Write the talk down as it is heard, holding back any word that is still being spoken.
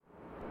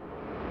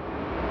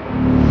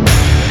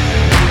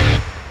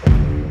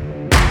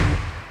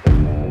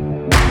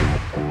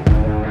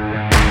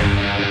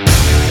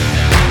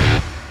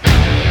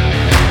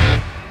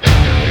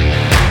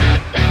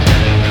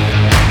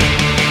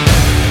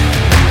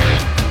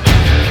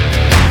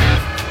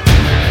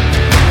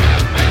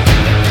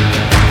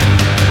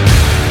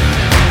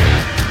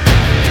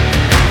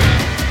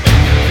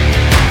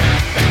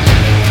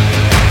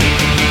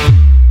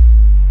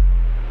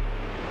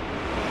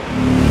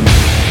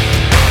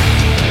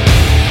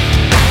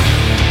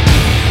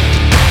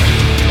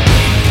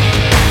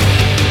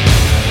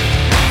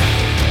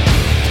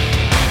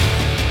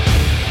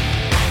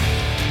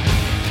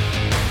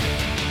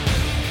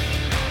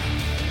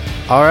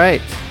All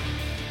right.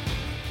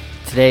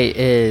 Today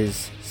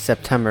is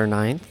September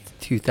 9th,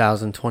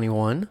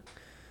 2021.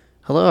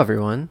 Hello,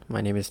 everyone. My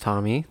name is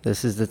Tommy.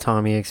 This is the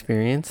Tommy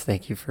Experience.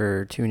 Thank you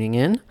for tuning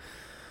in.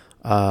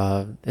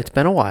 It's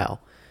been a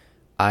while.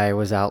 I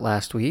was out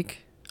last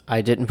week.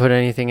 I didn't put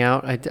anything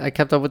out. I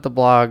kept up with the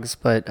blogs,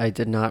 but I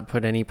did not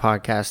put any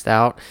podcast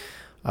out.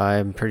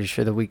 I'm pretty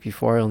sure the week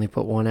before I only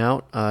put one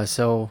out.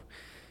 So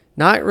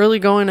not really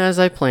going as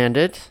I planned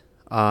it.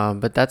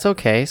 But that's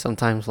okay.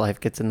 Sometimes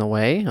life gets in the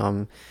way.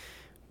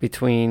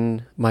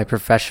 Between my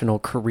professional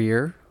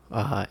career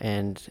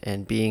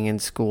and being in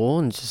school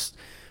and just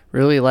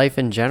really life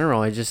in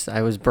general,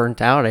 I was burnt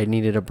out. I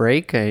needed a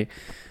break. I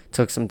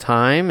took some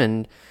time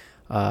and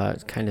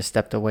kind of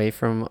stepped away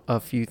from a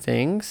few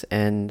things,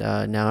 and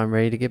now I'm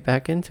ready to get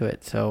back into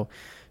it. So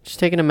just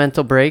taking a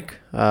mental break,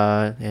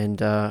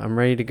 and I'm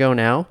ready to go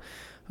now.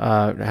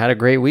 I had a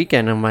great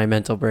weekend on my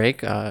mental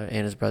break.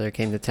 Anna's brother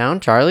came to town,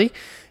 Charlie.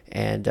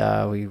 And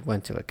we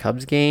went to a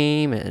Cubs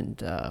game and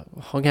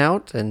hung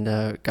out and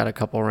got a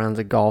couple rounds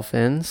of golf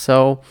in.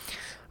 So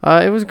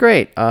it was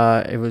great.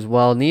 It was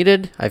well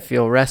needed. I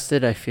feel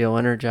rested. I feel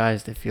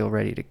energized. I feel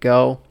ready to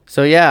go.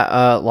 So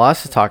yeah,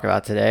 lots to talk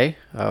about today.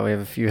 We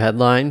have a few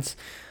headlines.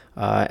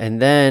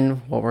 And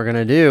then what we're going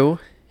to do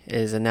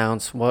is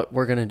announce what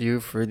we're going to do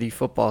for the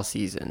football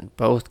season,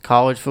 both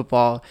college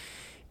football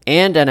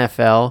and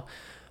NFL.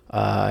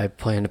 I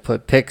plan to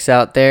put picks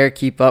out there,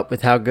 keep up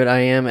with how good I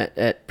am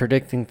at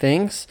predicting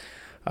things.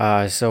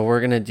 So we're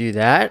going to do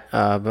that.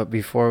 But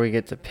before we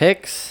get to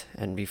picks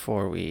and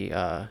before we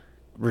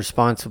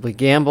responsibly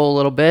gamble a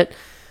little bit,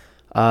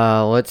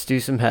 let's do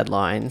some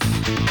headlines.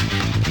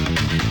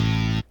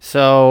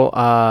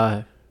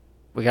 So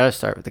we got to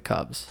start with the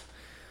Cubs.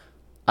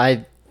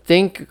 I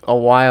think a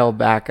while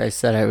back I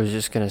said I was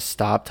just going to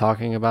stop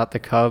talking about the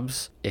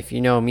Cubs. If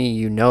you know me,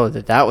 you know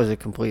that was a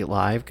complete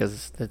lie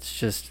because that's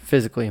just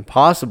physically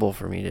impossible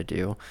for me to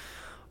do.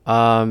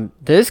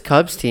 This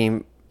Cubs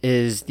team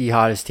is the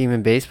hottest team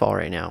in baseball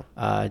right now.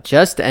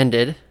 Just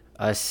ended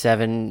a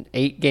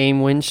 7-8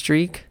 game win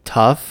streak.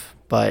 Tough,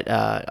 but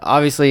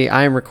obviously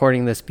I am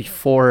recording this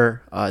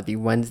before the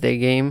Wednesday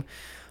game.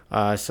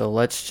 So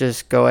let's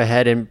just go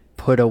ahead and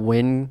put a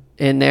win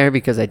in there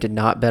because I did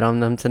not bet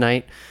on them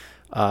tonight.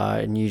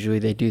 And usually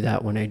they do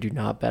that when I do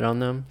not bet on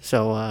them.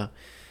 So,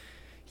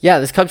 yeah,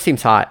 this Cubs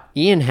team's hot.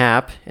 Ian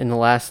Happ, in the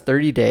last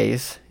 30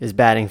 days, is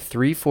batting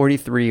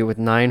 .343 with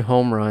 9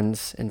 home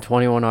runs and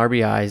 21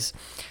 RBIs.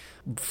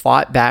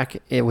 Fought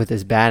back with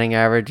his batting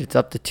average. It's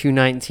up to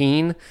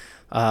 .219.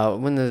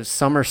 When the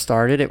summer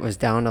started, it was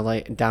down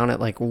at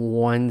like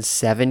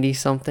 170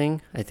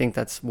 something. I think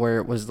that's where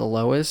it was the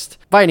lowest.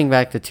 Fighting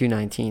back to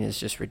 .219 is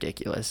just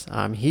ridiculous.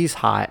 He's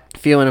hot,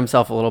 feeling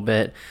himself a little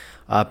bit.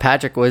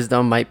 Patrick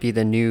Wisdom might be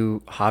the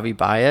new Javi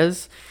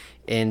Baez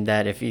in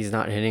that if he's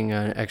not hitting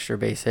an extra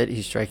base hit,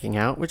 he's striking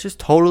out, which is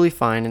totally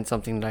fine and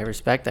something that I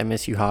respect. I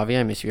miss you, Javi.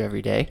 I miss you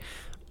every day.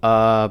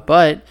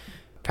 But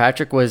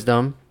Patrick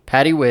Wisdom,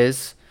 Patty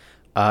Wiz,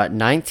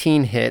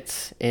 19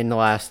 hits in the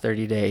last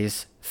 30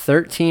 days.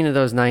 13 of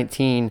those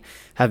 19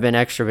 have been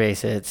extra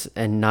base hits,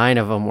 and 9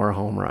 of them were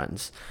home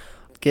runs.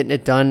 Getting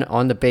it done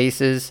on the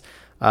bases.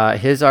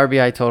 His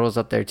RBI total's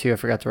up there, too. I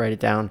forgot to write it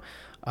down.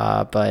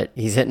 But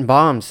he's hitting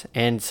bombs,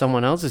 and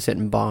someone else is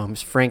hitting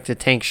bombs. Frank the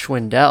Tank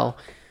Schwindel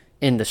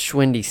in the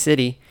Schwindy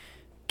City,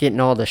 getting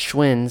all the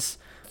Schwins.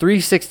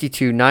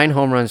 362, 9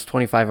 home runs,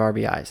 25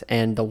 RBIs,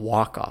 and the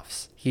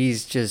walk-offs.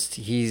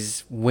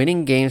 He's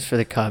winning games for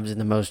the Cubs in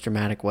the most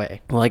dramatic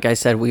way. Like I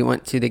said, we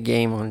went to the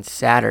game on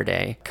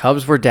Saturday.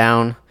 Cubs were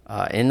down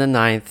in the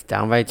 9th,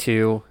 down by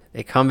 2.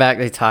 They come back,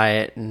 they tie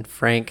it, and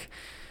Frank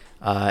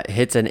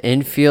hits an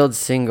infield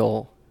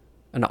single,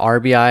 an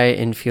RBI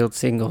infield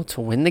single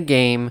to win the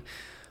game.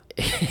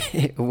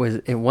 It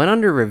went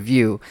under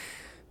review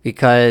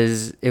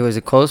because it was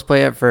a close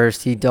play at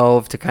first. He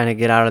dove to kind of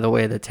get out of the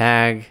way of the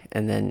tag,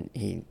 and then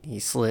he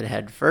slid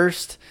head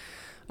first.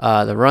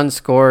 The run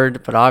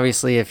scored, but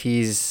obviously if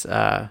he's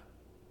not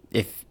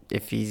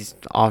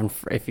on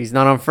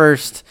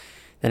first,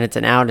 then it's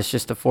an out. It's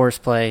just a force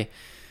play.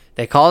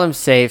 They call him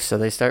safe, so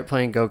they start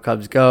playing Go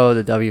Cubs Go.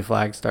 The W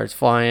flag starts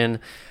flying.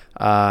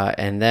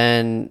 And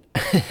then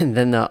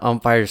the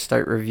umpires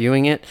start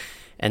reviewing it,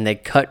 and they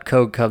cut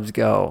Code Cubs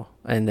Go,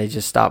 and they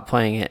just stop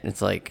playing it. And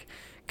it's like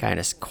kind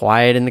of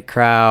quiet in the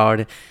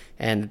crowd,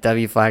 and the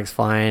W flag's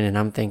flying, and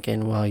I'm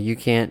thinking, well, you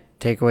can't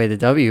take away the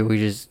W.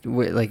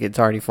 It's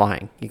already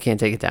flying. You can't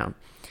take it down.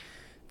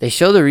 They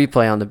show the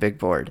replay on the big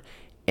board,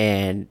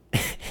 and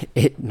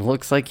it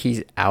looks like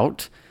he's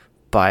out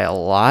by a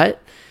lot,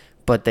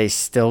 but they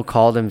still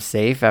called him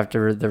safe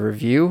after the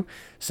review.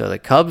 So the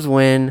Cubs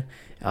win.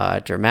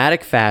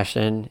 Dramatic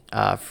fashion.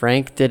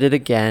 Frank did it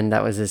again.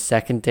 That was his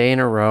second day in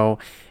a row.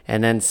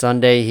 And then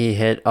Sunday he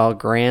hit a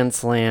grand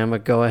slam, a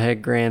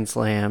go-ahead grand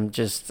slam.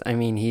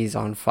 He's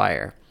on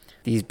fire.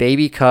 These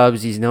baby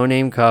Cubs, these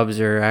no-name Cubs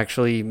are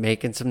actually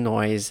making some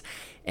noise.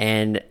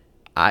 And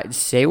I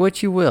say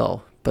what you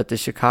will, but the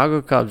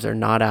Chicago Cubs are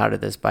not out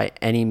of this by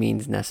any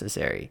means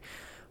necessary.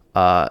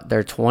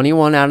 They're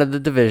 21 out of the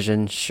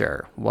division,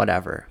 sure,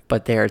 whatever.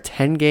 But they are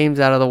 10 games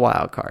out of the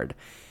wild card.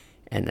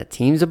 And the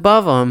teams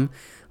above them,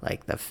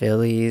 like the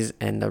Phillies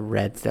and the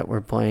Reds that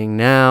we're playing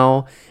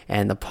now,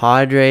 and the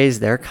Padres,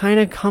 they're kind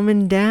of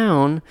coming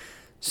down.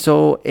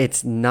 So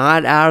it's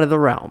not out of the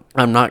realm.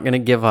 I'm not going to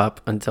give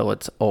up until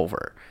it's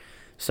over.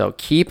 So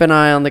keep an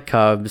eye on the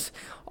Cubs.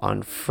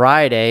 On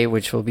Friday,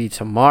 which will be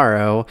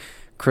tomorrow,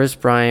 Kris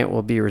Bryant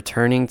will be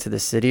returning to the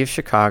city of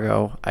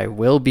Chicago. I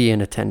will be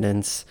in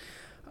attendance.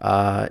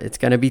 It's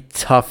going to be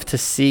tough to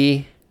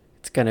see.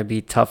 It's going to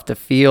be tough to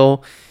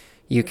feel.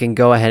 You can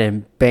go ahead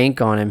and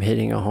bank on him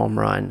hitting a home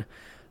run.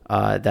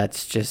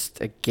 That's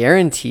just a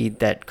guaranteed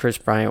that Kris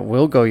Bryant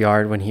will go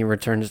yard when he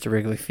returns to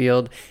Wrigley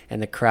Field,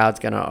 and the crowd's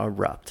going to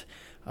erupt.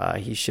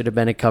 He should have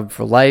been a Cub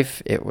for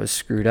life. It was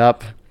screwed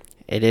up.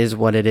 It is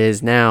what it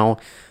is now.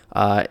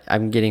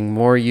 I'm getting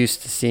more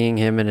used to seeing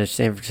him in a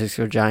San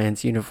Francisco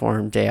Giants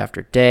uniform day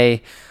after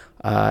day.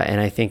 And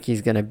I think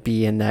he's going to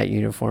be in that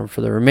uniform for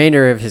the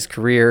remainder of his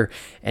career,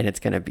 and it's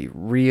going to be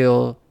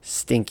real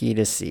stinky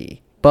to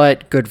see.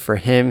 But good for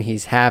him.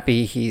 He's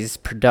happy. He's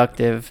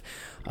productive.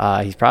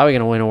 He's probably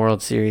going to win a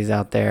World Series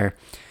out there.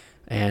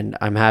 And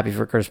I'm happy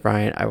for Kris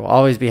Bryant. I will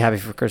always be happy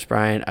for Kris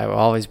Bryant. I will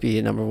always be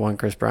a number one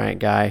Kris Bryant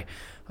guy.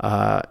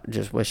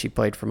 Just wish he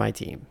played for my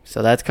team.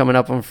 So that's coming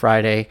up on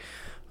Friday.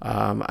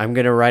 I'm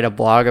going to write a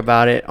blog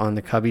about it on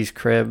the Cubbies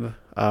Crib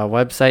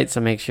website,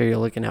 so make sure you're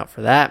looking out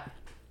for that.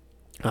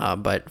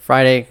 But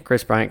Friday,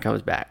 Kris Bryant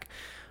comes back.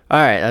 All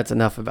right, that's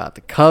enough about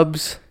the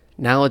Cubs.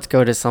 Now let's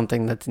go to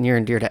something that's near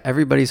and dear to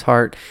everybody's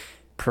heart,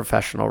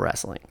 professional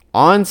wrestling.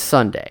 On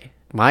Sunday,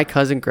 my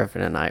cousin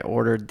Griffin and I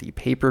ordered the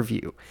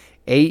pay-per-view,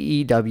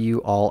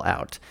 AEW All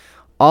Out.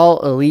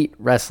 All Elite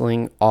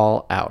Wrestling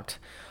All Out.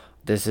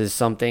 This is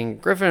something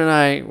Griffin and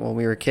I, when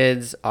we were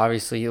kids,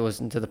 obviously you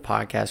listened to the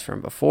podcast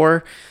from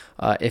before.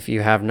 If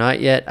you have not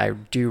yet, I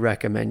do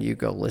recommend you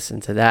go listen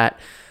to that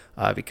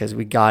because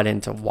we got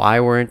into why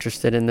we're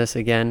interested in this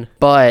again.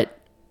 But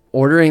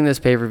ordering this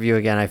pay-per-view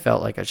again, I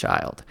felt like a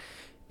child.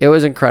 It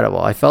was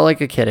incredible. I felt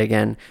like a kid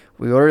again.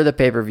 We ordered the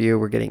pay-per-view.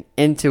 We're getting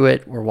into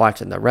it. We're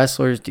watching the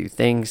wrestlers do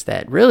things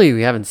that really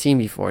we haven't seen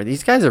before.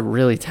 These guys are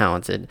really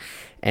talented,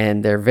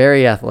 and they're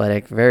very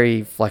athletic,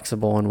 very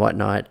flexible and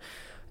whatnot.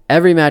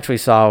 Every match we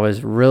saw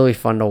was really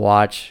fun to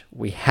watch.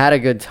 We had a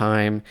good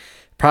time.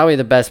 Probably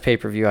the best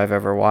pay-per-view I've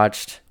ever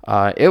watched.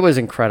 It was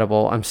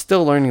incredible. I'm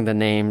still learning the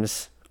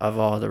names of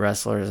all the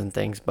wrestlers and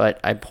things, but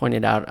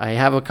I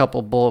have a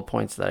couple bullet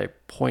points that I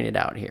pointed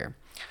out here.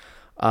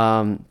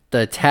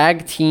 The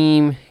tag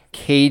team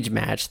cage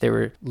match, they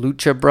were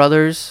Lucha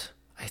Brothers,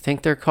 I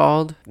think they're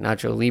called.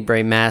 Nacho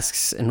Libre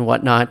masks and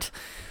whatnot.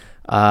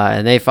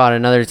 And they fought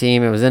another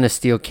team. It was in a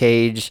steel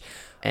cage.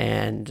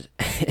 And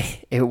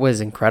it was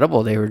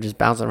incredible. They were just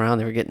bouncing around.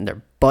 They were getting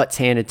their butts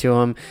handed to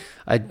them.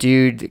 A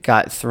dude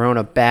got thrown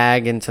a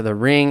bag into the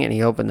ring, and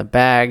he opened the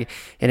bag,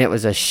 and it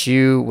was a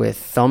shoe with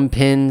thumb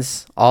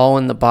pins all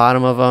in the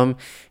bottom of them,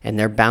 and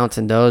they're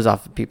bouncing those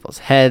off of people's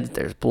heads.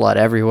 There's blood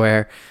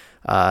everywhere.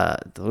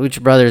 The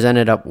Lucha Brothers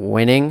ended up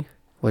winning,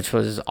 which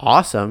was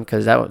awesome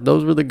because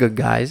those were the good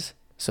guys.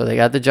 So they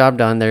got the job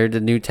done. They're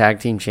the new tag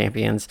team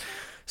champions.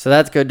 So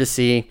that's good to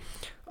see.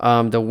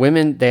 The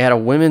women, they had a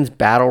women's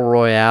battle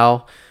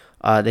royale.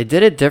 They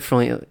did it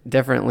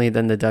differently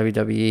than the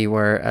WWE,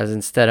 whereas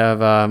instead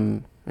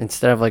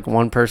of like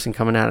one person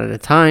coming out at a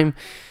time,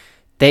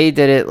 they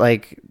did it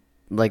like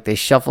they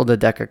shuffled a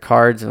deck of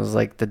cards, and it was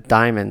like the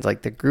diamonds,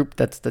 like the group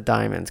that's the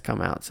diamonds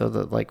come out. So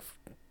the like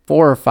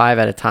 4 or 5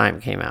 at a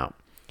time came out.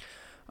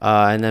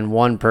 And then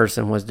one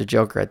person was the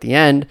Joker at the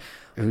end,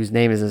 whose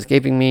name is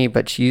escaping me,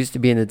 but she used to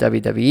be in the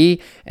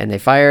WWE, and they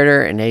fired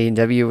her, and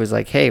AEW was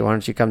like, hey, why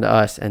don't you come to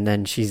us? And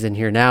then she's in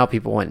here now.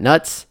 People went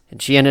nuts,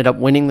 and she ended up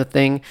winning the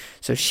thing.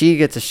 So she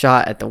gets a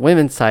shot at the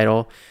women's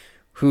title,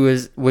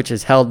 which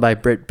is held by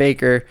Britt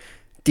Baker,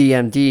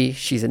 DMD.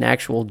 She's an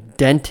actual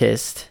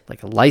dentist,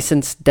 like a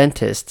licensed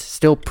dentist,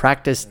 still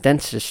practice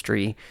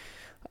dentistry,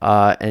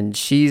 and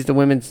she's the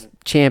women's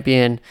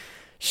champion.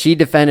 She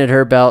defended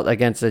her belt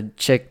against a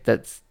chick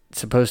that's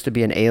supposed to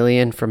be an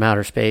alien from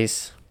outer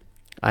space.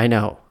 I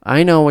know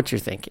what you're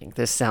thinking.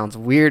 This sounds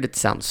weird. It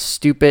sounds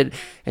stupid,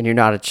 and you're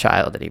not a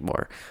child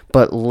anymore.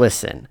 But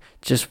listen,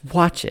 just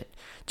watch it.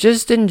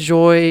 Just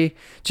enjoy.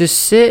 Just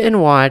sit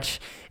and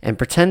watch and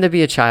pretend to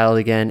be a child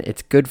again.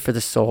 It's good for the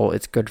soul.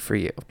 It's good for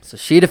you. So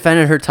she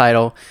defended her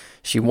title.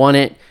 She won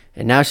it,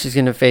 and now she's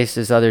going to face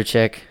this other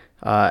chick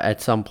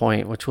at some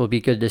point, which will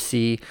be good to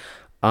see.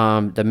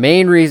 The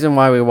main reason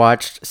why we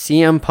watched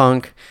CM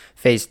Punk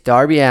face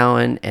Darby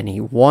Allin, and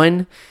he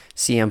won.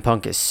 CM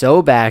Punk is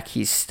so back.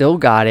 He's still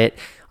got it.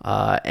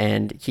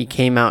 And he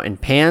came out in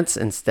pants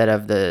instead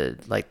of the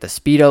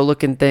Speedo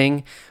looking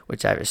thing,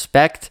 which I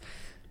respect.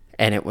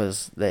 And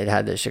it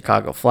had the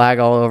Chicago flag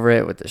all over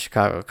it with the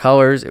Chicago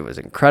colors. It was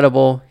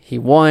incredible. He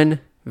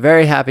won.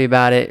 Very happy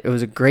about it. It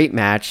was a great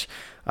match.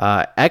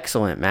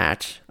 Excellent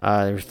match.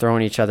 They were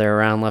throwing each other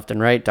around left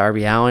and right.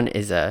 Darby Allin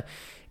is a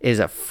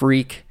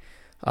freak.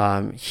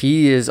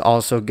 He is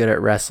also good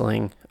at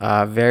wrestling.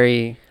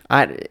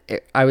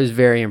 I was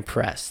very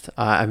impressed.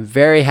 I'm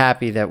very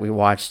happy that we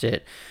watched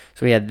it.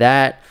 So we had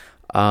that.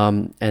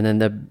 And then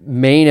the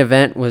main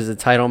event was the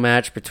title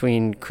match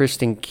between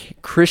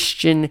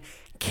Christian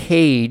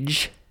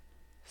Cage,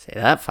 say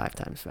that 5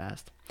 times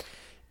fast,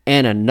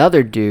 and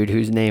another dude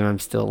whose name I'm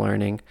still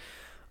learning.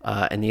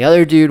 And the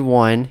other dude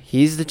won.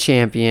 He's the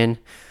champion.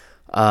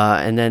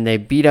 And then they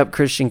beat up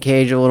Christian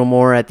Cage a little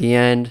more at the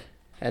end.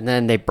 And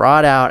then they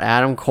brought out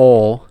Adam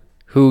Cole,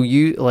 who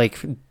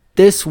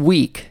this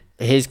week,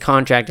 his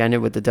contract ended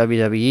with the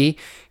WWE.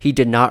 He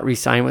did not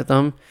re-sign with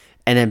them.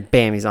 And then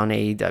bam, he's on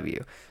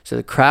AEW. So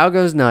the crowd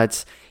goes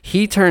nuts.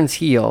 He turns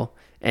heel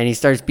and he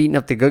starts beating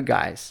up the good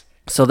guys.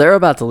 So they're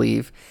about to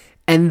leave.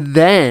 And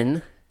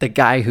then the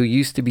guy who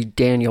used to be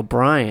Daniel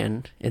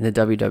Bryan in the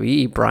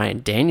WWE,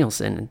 Bryan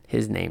Danielson,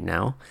 his name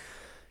now,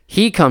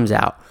 he comes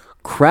out.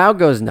 Crowd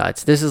goes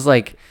nuts. This is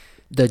like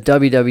the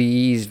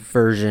WWE's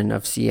version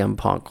of CM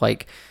Punk.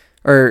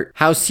 Or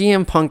how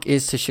CM Punk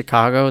is to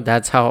Chicago,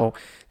 that's how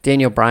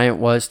Daniel Bryan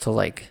was to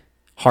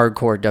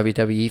hardcore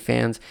WWE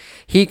fans.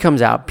 He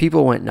comes out.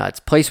 People went nuts.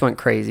 Place went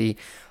crazy.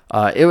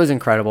 It was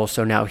incredible.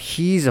 So now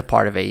he's a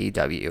part of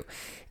AEW.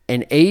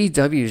 And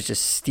AEW is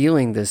just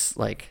stealing this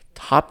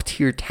top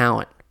tier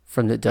talent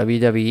from the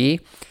WWE.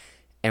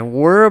 And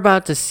we're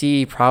about to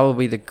see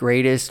probably the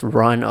greatest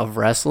run of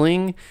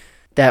wrestling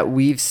that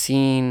we've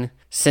seen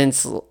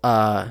since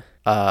what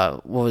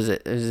was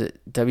it? Is it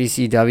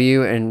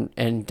WCW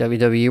and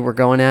WWE were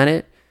going at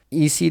it?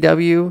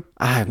 ECW?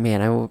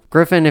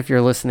 Griffin, if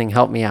you're listening,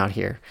 help me out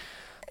here.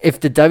 If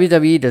the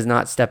WWE does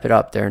not step it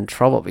up, they're in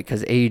trouble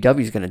because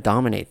AEW is going to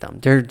dominate them.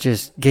 They're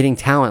just getting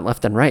talent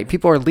left and right.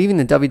 People are leaving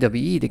the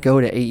WWE to go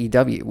to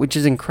AEW, which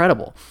is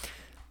incredible.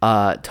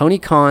 Tony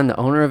Khan, the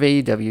owner of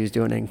AEW, is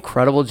doing an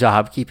incredible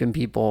job keeping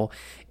people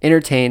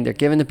entertained. They're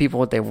giving the people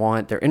what they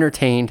want. They're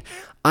entertained.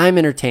 I'm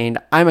entertained.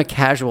 I'm a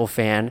casual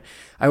fan.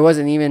 I was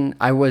a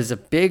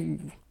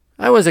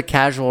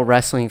casual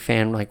wrestling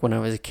fan when I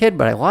was a kid,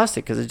 but I lost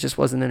it because it just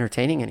wasn't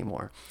entertaining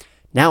anymore.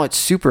 Now it's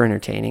super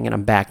entertaining and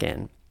I'm back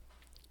in.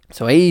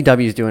 So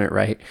AEW is doing it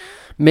right.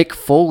 Mick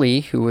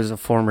Foley, who was a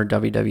former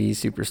WWE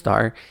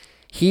superstar,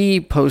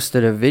 he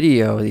posted a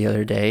video the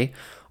other day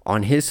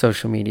on his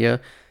social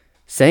media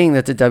saying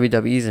that the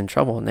WWE is in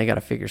trouble and they got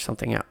to figure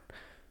something out.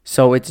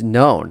 So it's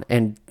known,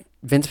 and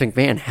Vince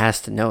McMahon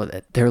has to know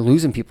that they're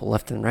losing people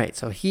left and right.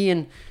 So he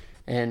and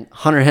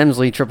Hunter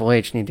Hemsley, Triple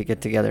H need to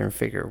get together and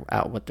figure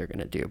out what they're going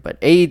to do. But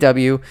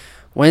AEW,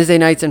 Wednesday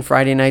nights and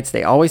Friday nights,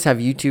 they always have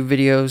YouTube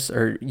videos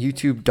or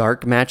YouTube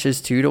dark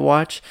matches too to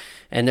watch.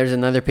 And there's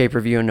another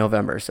pay-per-view in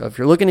November. So if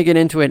you're looking to get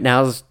into it,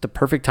 now's the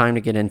perfect time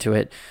to get into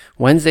it.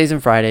 Wednesdays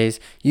and Fridays,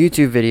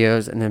 YouTube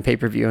videos, and then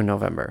pay-per-view in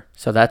November.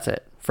 So that's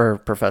it for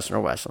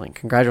professional wrestling.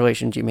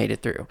 Congratulations, you made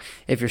it through.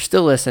 If you're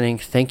still listening,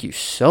 thank you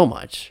so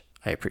much.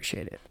 I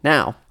appreciate it.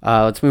 Now,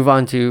 let's move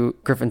on to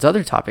Griffin's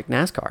other topic,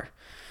 NASCAR.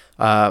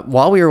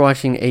 While we were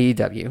watching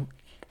AEW,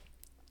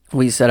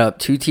 we set up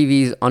 2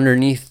 TVs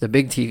underneath the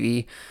big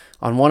TV.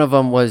 On one of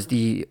them was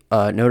the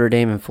Notre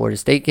Dame and Florida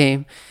State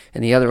game,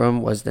 and the other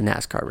one was the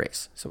NASCAR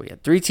race. So we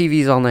had 3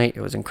 TVs all night.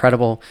 It was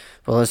incredible.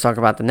 But let's talk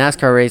about the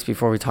NASCAR race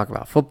before we talk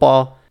about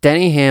football.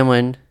 Denny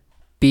Hamlin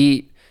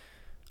beat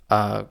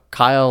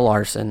Kyle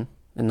Larson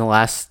in the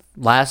last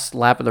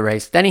lap of the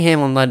race. Denny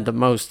Hamlin led the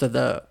most of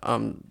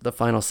the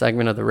final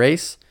segment of the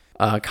race.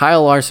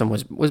 Kyle Larson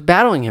was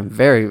battling him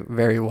very,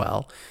 very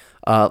well.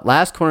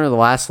 Last corner of the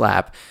last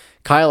lap,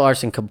 Kyle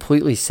Larson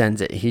completely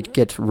sends it. He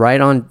gets right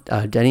on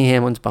Denny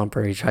Hamlin's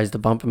bumper. He tries to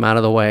bump him out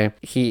of the way.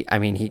 He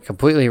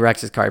completely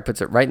wrecks his car. He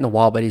puts it right in the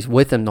wall, but he's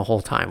with him the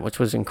whole time, which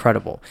was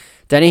incredible.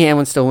 Denny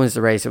Hamlin still wins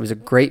the race. It was a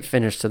great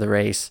finish to the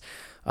race.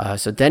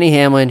 So Denny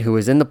Hamlin, who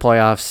was in the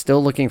playoffs,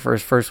 still looking for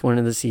his first win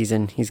of the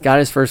season. He's got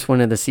his first win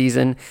of the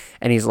season,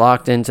 and he's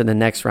locked into the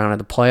next round of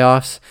the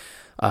playoffs.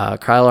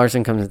 Kyle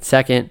Larson comes in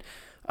second.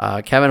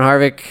 Kevin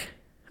Harvick,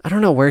 I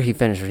don't know where he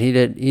finished, but he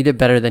did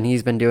better than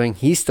he's been doing.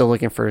 He's still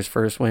looking for his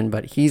first win,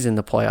 but he's in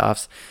the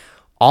playoffs.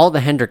 All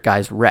the Hendrick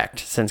guys wrecked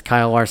since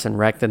Kyle Larson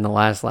wrecked in the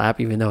last lap,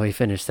 even though he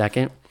finished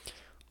second.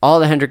 All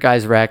the Hendrick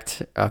guys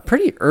wrecked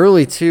pretty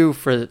early, too,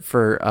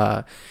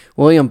 for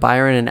William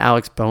Byron and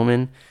Alex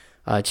Bowman.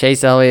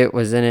 Chase Elliott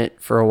was in it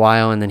for a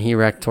while, and then he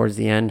wrecked towards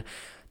the end.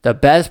 The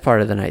best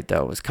part of the night,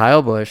 though, was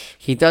Kyle Busch.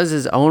 He does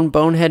his own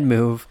bonehead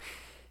move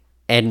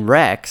and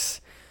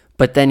wrecks,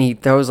 but then he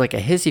throws a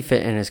hissy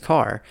fit in his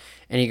car.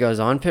 And he goes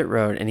on pit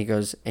road, and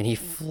he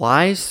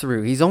flies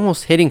through. He's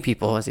almost hitting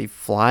people as he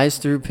flies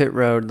through pit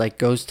road,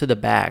 goes to the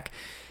back.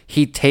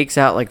 He takes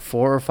out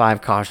 4 or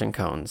 5 caution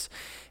cones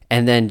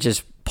and then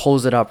just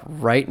pulls it up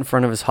right in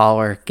front of his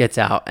hauler, gets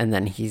out, and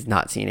then he's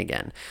not seen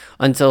again.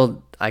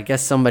 Until, I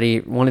guess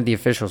one of the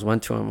officials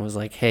went to him and was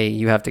like, hey,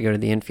 you have to go to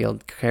the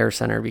infield care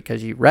center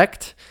because you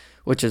wrecked,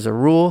 which is a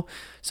rule.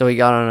 So he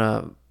got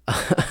on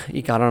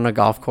a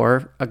golf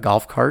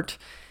cart,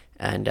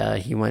 and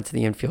he went to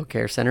the infield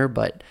care center,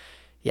 but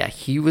yeah,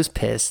 he was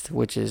pissed,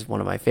 which is one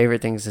of my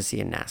favorite things to see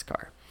in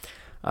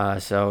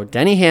NASCAR. So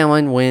Denny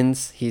Hamlin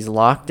wins. He's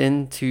locked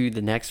into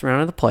the next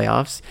round of the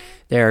playoffs.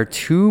 There are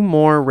 2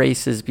 more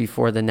races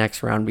before the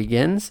next round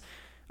begins.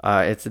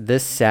 It's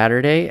this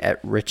Saturday at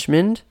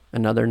Richmond,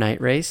 another night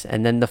race,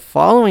 and then the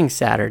following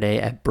Saturday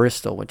at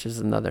Bristol, which is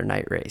another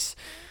night race.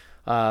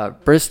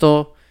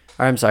 Richmond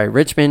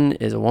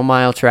is a 1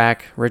 mile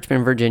track,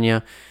 Richmond,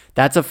 Virginia.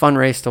 That's a fun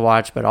race to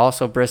watch, but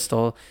also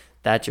Bristol,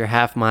 that's your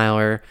half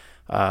miler,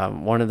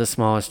 one of the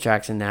smallest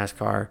tracks in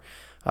NASCAR.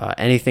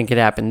 Anything could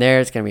happen there.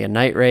 It's going to be a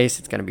night race.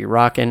 It's going to be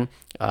rocking.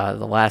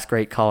 The last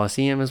great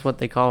Coliseum is what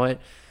they call it.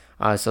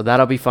 So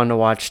that'll be fun to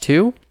watch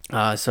too.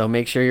 So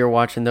make sure you're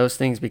watching those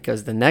things,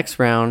 because the next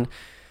round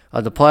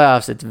of the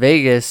playoffs, it's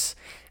Vegas,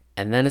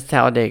 and then it's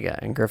Talladega.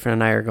 And Griffin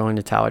and I are going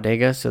to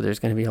Talladega, so there's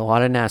going to be a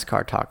lot of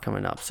NASCAR talk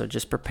coming up. So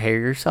just prepare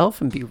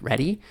yourself and be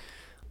ready.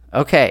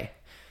 Okay,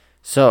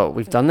 so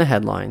we've done the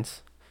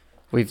headlines.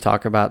 We've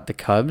talked about the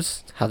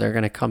Cubs, how they're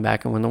going to come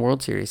back and win the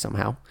World Series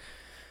somehow.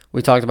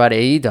 We talked about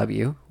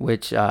AEW,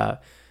 which,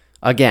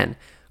 again,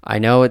 I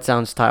know it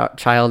sounds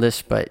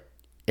childish, but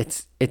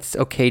it's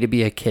okay to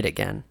be a kid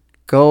again.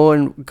 Go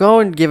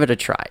and give it a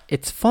try.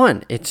 It's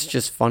fun. It's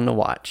just fun to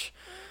watch.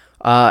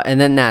 And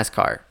then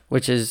NASCAR,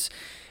 which is,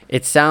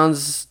 it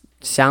sounds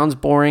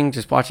boring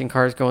just watching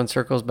cars go in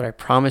circles, but I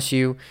promise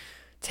you,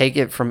 take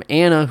it from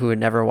Anna, who had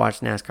never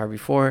watched NASCAR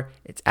before.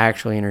 It's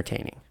actually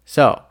entertaining.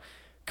 So,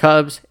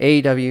 Cubs,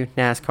 AEW,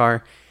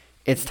 NASCAR.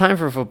 It's time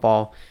for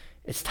football.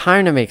 It's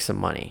time to make some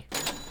money.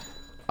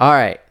 All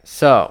right,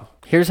 so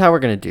here's how we're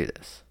going to do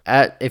this.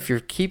 If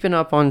you're keeping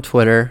up on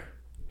Twitter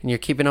and you're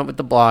keeping up with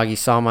the blog, you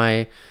saw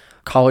my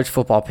college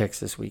football picks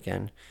this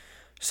weekend.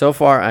 So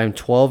far, I'm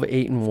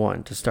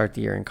 12-8-1 to start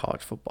the year in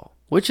college football,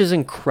 which is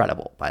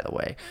incredible, by the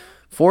way.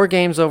 4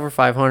 games over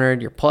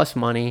 500, you're plus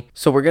money.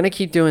 So we're going to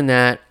keep doing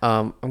that.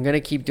 I'm going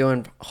to keep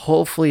doing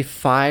hopefully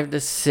 5 to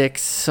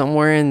 6,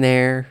 somewhere in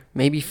there,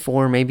 maybe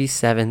 4, maybe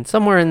 7,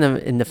 somewhere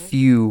in the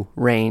few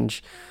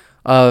range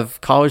of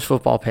college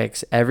football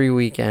picks every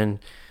weekend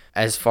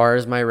as far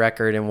as my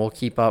record, and we'll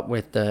keep up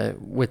with the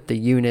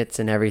units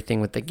and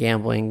everything, with the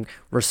gambling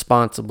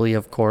responsibly,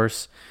 of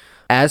course.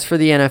 As for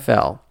the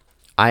NFL,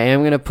 I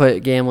am going to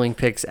put gambling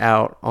picks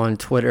out on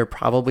Twitter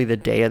probably the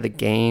day of the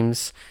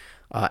games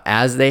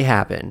as they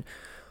happen.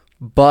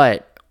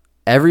 But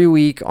every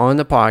week on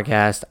the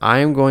podcast, I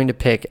am going to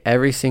pick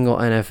every single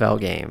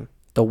NFL game,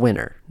 the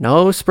winner.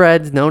 No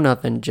spreads, no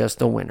nothing, just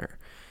the winner.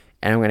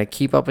 And I'm going to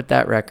keep up with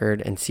that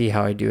record and see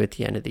how I do at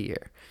the end of the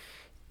year.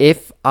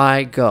 If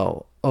I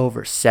go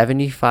over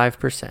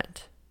 75%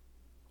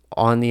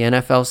 on the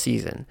NFL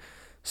season,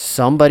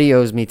 somebody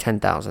owes me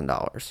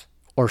 $10,000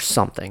 or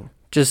something.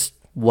 Just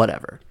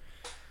whatever.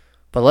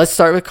 But let's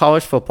start with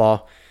college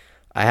football.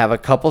 I have a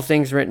couple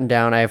things written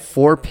down. I have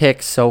 4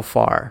 picks so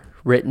far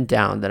written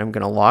down that I'm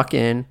going to lock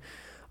in.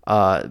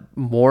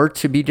 More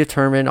to be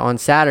determined on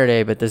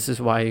Saturday, but this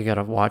is why you got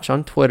to watch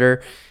on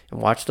Twitter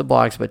and watch the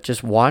blogs. But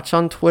just watch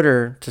on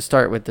Twitter to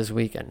start with this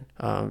weekend.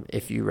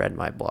 If you read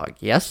my blog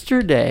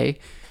yesterday,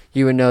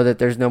 you would know that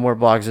there's no more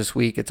blogs this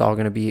week. It's all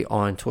going to be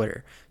on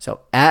Twitter.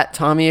 So at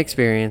Tommy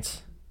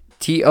Experience,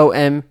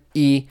 TOME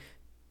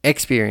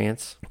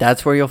Experience.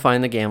 That's where you'll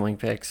find the gambling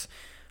picks.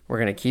 We're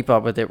going to keep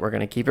up with it. We're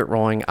going to keep it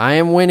rolling. I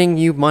am winning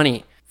you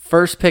money.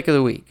 First pick of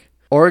the week,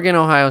 Oregon,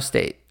 Ohio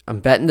State. I'm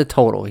betting the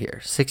total here.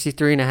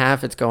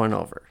 63.5, it's going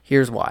over.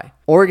 Here's why.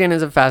 Oregon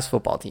is a fast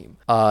football team.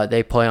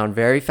 They play on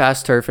very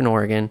fast turf in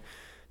Oregon.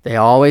 They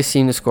always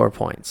seem to score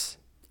points.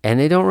 And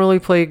they don't really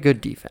play a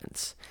good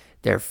defense.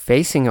 They're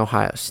facing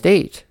Ohio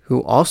State,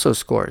 who also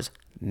scores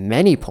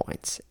many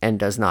points and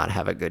does not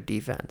have a good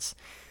defense.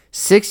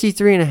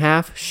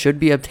 63.5 should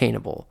be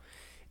obtainable.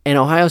 And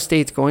Ohio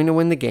State's going to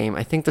win the game.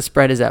 I think the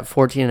spread is at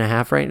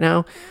 14.5 right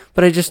now,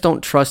 but I just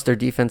don't trust their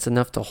defense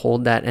enough to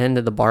hold that end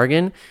of the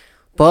bargain.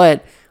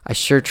 But I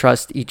sure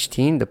trust each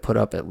team to put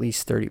up at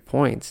least 30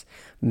 points.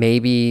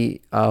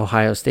 Maybe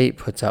Ohio State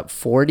puts up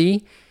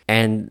 40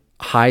 and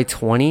high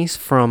 20s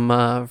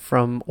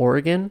from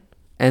Oregon,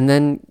 and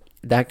then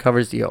that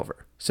covers the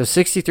over. So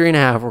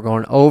 63.5, we're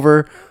going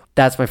over.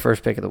 That's my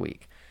first pick of the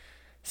week.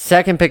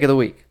 Second pick of the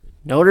week,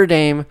 Notre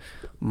Dame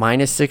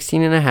minus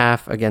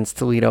 16.5 against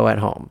Toledo at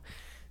home.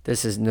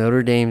 This is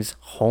Notre Dame's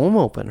home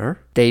opener.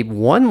 They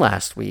won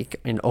last week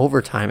in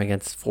overtime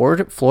against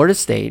Florida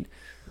State.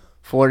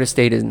 Florida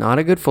State is not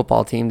a good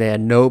football team. They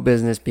had no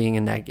business being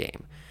in that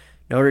game.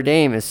 Notre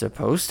Dame is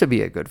supposed to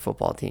be a good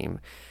football team.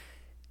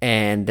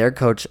 And their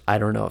coach, I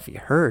don't know if he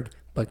heard,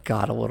 but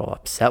got a little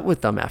upset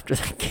with them after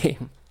that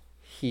game.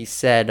 He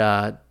said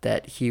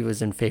that he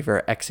was in favor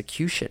of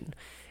execution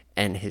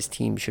and his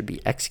team should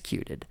be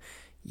executed.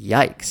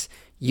 Yikes.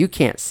 You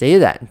can't say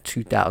that in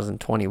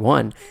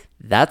 2021.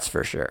 That's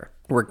for sure.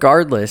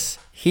 Regardless,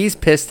 he's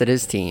pissed at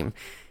his team.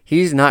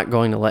 He's not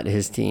going to let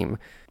his team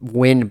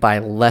win by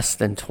less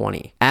than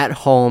 20. At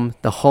home,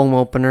 the home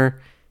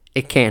opener,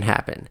 it can't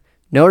happen.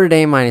 Notre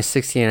Dame minus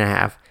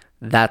 16.5,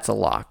 that's a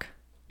lock.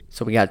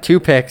 So we got 2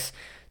 picks.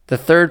 The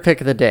third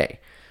pick of the day,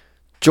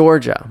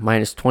 Georgia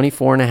minus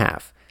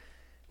 24.5.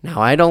 Now,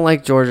 I don't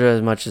like Georgia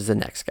as much as the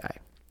next guy.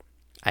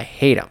 I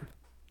hate them.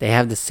 They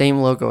have the same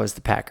logo as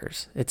the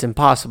Packers. It's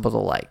impossible to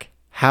like.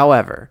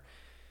 However,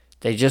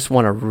 They just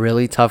won a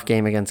really tough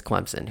game against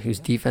Clemson, whose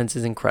defense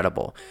is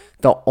incredible.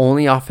 The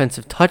only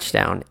offensive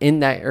touchdown in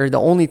that, or the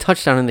only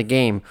touchdown in the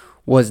game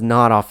was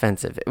not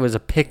offensive. It was a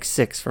pick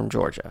six from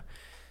Georgia.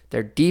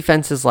 Their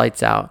defense is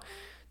lights out.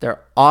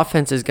 Their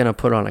offense is going to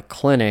put on a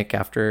clinic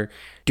after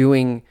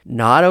doing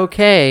not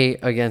okay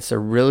against a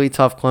really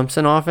tough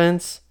Clemson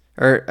offense,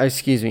 or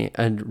excuse me,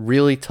 a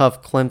really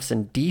tough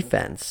Clemson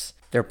defense.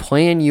 They're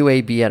playing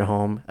UAB at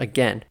home.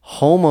 Again,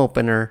 home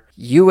opener,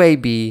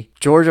 UAB,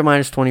 Georgia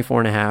minus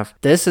 24.5.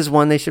 This is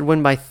one they should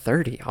win by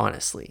 30,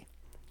 honestly.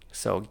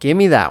 So give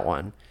me that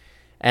one.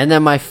 And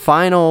then my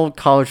final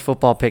college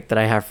football pick that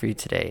I have for you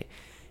today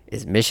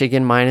is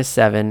Michigan minus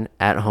 7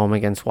 at home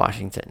against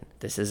Washington.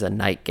 This is a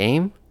night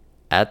game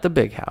at the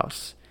Big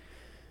House.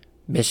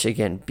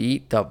 Michigan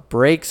beat the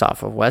brakes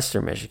off of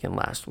Western Michigan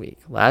last week.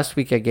 Last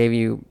week I gave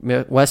you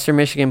Western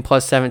Michigan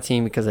plus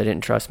 17 because I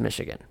didn't trust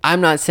Michigan.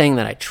 I'm not saying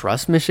that I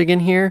trust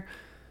Michigan here,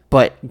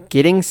 but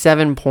getting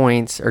 7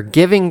 points or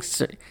giving,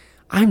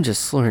 I'm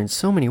just slurring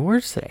so many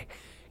words today.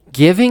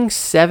 Giving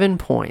 7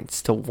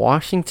 points to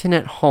Washington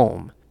at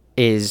home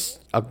is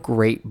a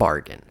great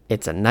bargain.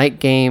 It's a night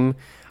game.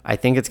 I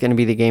think it's going to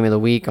be the game of the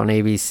week on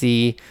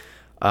ABC.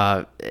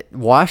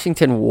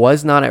 Washington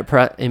was not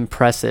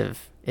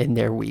impressive in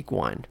their week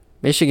one.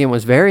 Michigan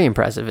was very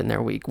impressive in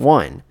their week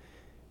one,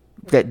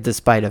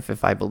 despite of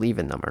if I believe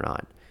in them or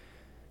not.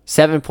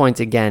 7 points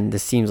again,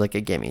 this seems like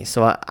a gimme.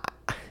 So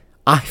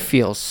I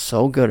feel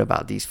so good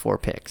about these 4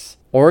 picks.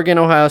 Oregon,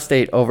 Ohio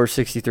State over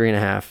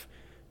 63.5.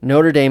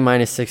 Notre Dame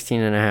minus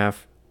 16.5.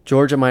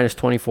 Georgia minus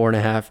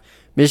 24.5.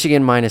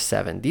 Michigan minus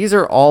 7. These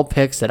are all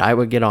picks that I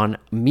would get on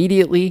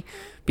immediately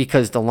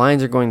because the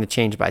lines are going to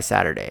change by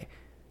Saturday.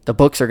 The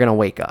books are going to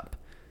wake up.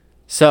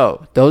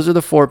 So those are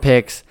the 4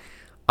 picks.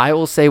 I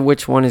will say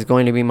which one is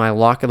going to be my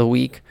lock of the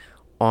week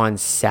on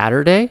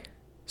Saturday.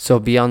 So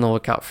be on the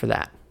lookout for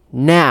that.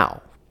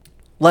 Now,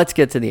 let's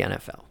get to the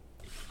NFL.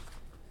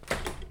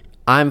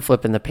 I'm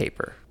flipping the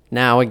paper.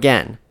 Now,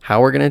 again,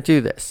 how we're going to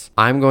do this.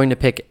 I'm going to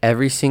pick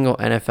every single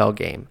NFL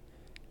game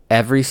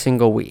every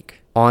single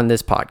week on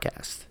this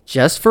podcast.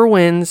 Just for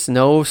wins,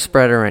 no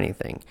spread or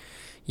anything.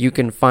 You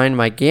can find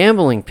my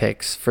gambling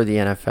picks for the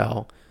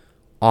NFL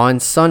on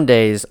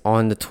Sundays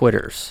on the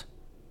Twitters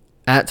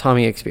at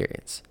Tommy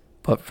Experience.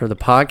 But for the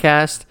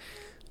podcast,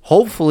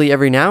 hopefully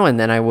every now and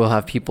then I will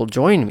have people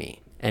join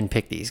me and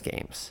pick these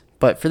games.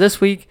 But for this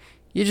week,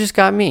 you just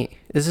got me.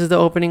 This is the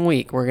opening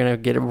week. We're gonna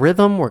get a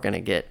rhythm. We're gonna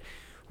get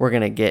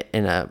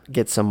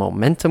some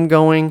momentum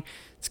going.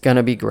 It's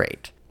gonna be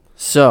great.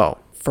 So,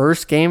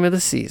 first game of the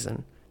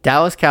season,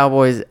 Dallas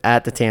Cowboys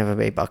at the Tampa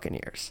Bay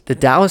Buccaneers. The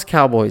Dallas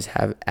Cowboys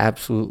have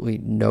absolutely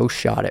no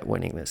shot at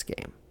winning this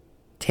game.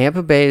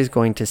 Tampa Bay is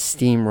going to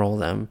steamroll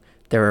them.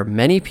 There are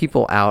many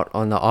people out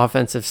on the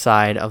offensive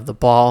side of the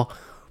ball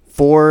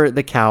for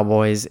the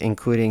Cowboys,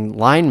 including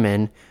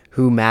linemen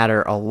who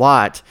matter a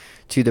lot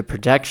to the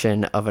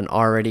protection of an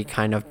already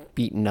kind of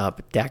beaten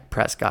up Dak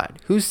Prescott,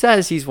 who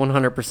says he's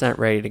 100%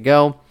 ready to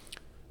go,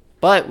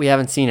 but we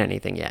haven't seen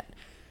anything yet.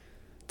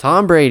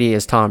 Tom Brady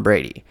is Tom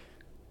Brady.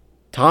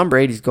 Tom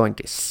Brady's going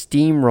to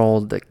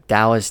steamroll the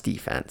Dallas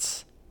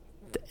defense.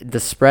 The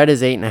spread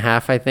is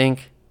 8.5, I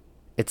think.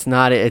 It's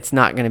not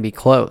going to be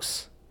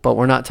close. But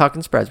we're not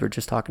talking spreads. We're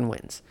just talking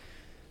wins.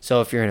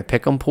 So if you're in a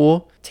pick'em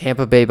pool,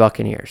 Tampa Bay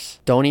Buccaneers.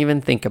 Don't even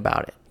think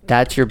about it.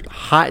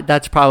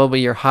 That's probably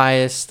your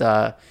highest.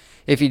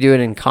 If you do it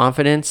in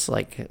confidence,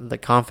 like the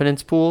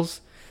confidence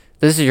pools,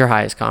 this is your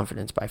highest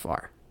confidence by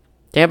far.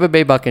 Tampa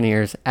Bay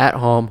Buccaneers at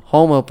home,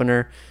 home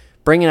opener,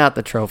 bringing out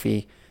the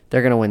trophy.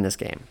 They're going to win this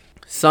game.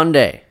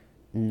 Sunday,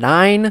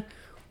 9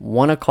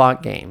 1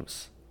 o'clock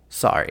games.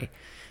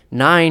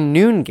 9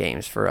 noon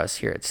games for us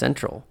here at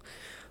Central.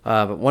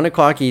 But 1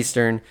 o'clock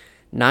Eastern,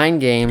 9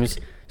 games.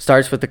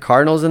 Starts with the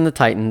Cardinals and the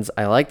Titans.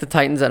 I like the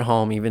Titans at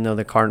home, even though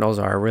the Cardinals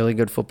are a really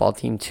good football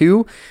team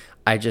too.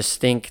 I just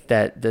think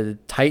that the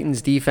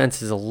Titans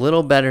defense is a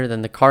little better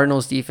than the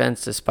Cardinals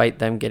defense, despite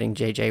them getting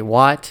J.J.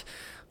 Watt.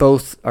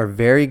 Both are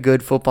very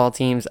good football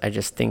teams. I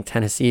just think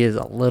Tennessee is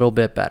a little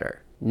bit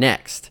better.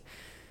 Next,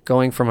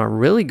 going from a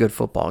really good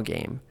football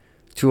game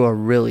to a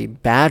really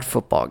bad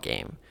football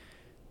game.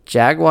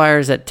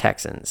 Jaguars at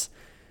Texans.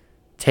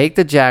 Take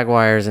the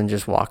Jaguars and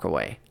just walk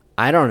away.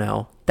 I don't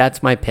know.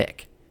 That's my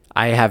pick.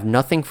 I have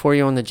nothing for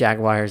you on the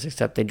Jaguars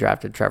except they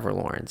drafted Trevor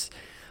Lawrence.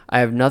 I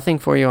have nothing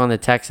for you on the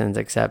Texans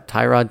except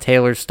Tyrod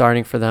Taylor's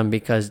starting for them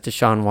because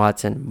Deshaun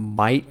Watson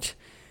might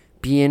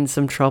be in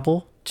some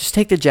trouble. Just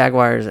take the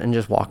Jaguars and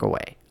just walk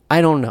away.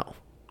 I don't know.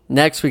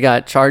 Next, we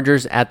got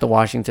Chargers at the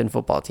Washington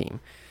football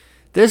team.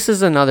 This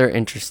is another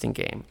interesting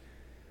game.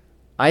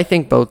 I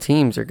think both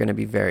teams are going to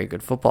be very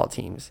good football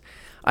teams.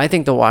 I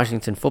think the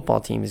Washington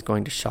football team is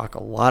going to shock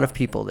a lot of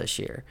people this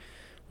year.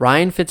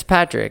 Ryan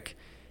Fitzpatrick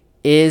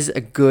is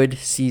a good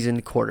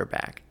seasoned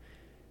quarterback.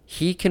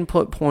 He can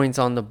put points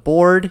on the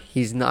board.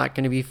 He's not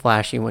going to be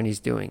flashy when he's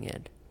doing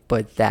it.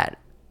 But that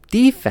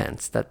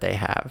defense that they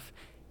have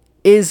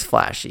is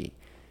flashy.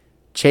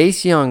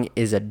 Chase Young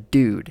is a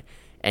dude,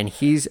 and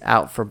he's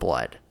out for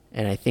blood.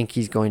 And I think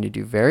he's going to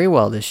do very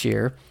well this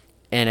year.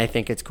 And I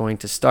think it's going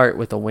to start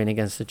with a win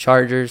against the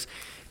Chargers.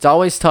 It's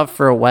always tough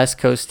for a West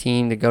Coast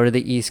team to go to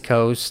the East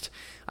Coast.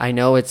 I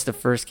know it's the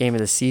first game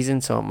of the season,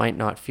 so it might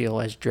not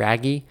feel as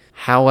draggy.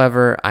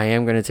 However, I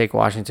am going to take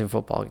Washington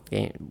football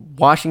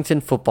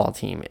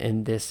team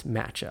in this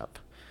matchup.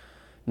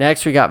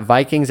 Next, we got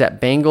Vikings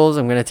at Bengals.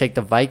 I'm going to take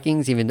the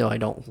Vikings, even though I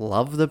don't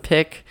love the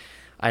pick.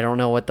 I don't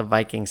know what the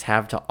Vikings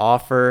have to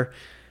offer.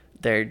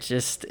 They're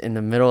just in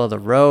the middle of the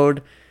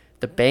road.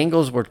 The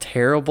Bengals were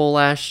terrible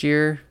last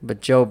year,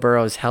 but Joe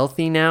Burrow's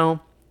healthy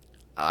now.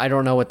 I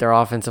don't know what their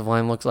offensive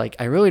line looks like.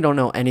 I really don't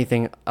know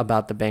anything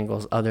about the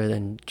Bengals other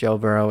than Joe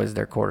Burrow is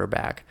their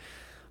quarterback.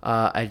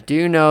 I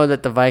do know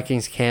that the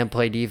Vikings can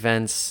play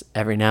defense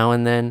every now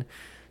and then.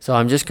 So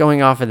I'm just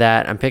going off of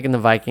that. I'm picking the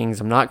Vikings.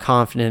 I'm not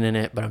confident in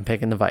it, but I'm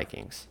picking the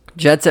Vikings.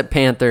 Jets at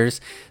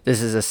Panthers.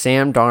 This is a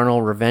Sam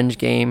Darnold revenge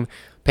game.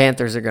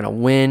 Panthers are going to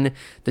win.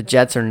 The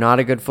Jets are not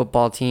a good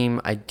football team.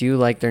 I do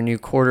like their new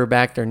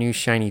quarterback, their new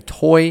shiny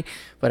toy,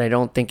 but I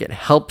don't think it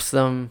helps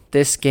them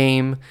this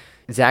game.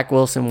 Zach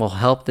Wilson will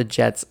help the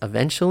Jets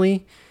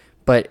eventually,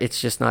 but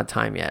it's just not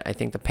time yet. I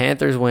think the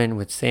Panthers win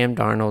with Sam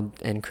Darnold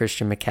and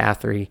Christian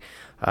McCaffrey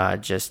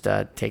just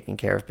taking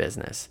care of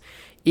business.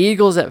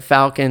 Eagles at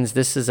Falcons.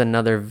 This is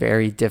another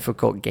very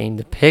difficult game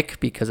to pick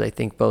because I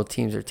think both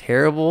teams are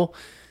terrible.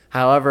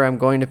 However, I'm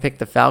going to pick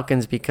the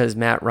Falcons because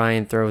Matt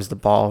Ryan throws the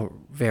ball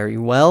very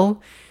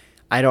well.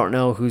 I don't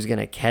know who's going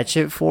to catch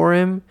it for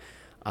him.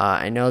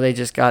 I know they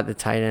just got the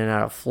tight end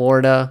out of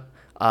Florida.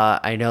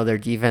 I know their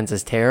defense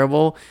is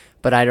terrible,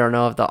 but I don't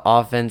know if the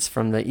offense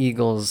from the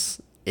Eagles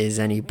is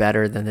any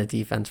better than the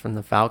defense from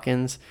the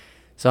Falcons.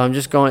 So I'm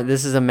just going,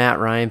 this is a Matt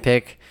Ryan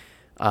pick.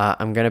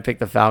 I'm going to pick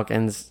the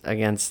Falcons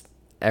against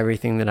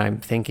everything that I'm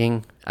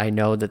thinking. I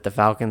know that the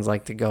Falcons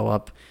like to go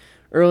up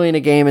early in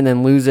a game and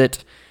then lose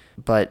it,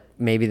 but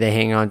maybe they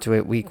hang on to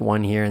it week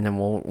 1 here, and then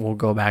we'll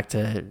go back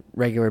to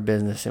regular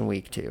business in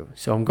week 2.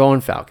 So I'm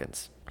going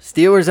Falcons.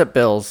 Steelers at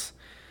Bills.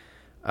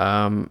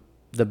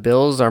 The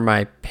Bills are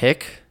my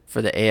pick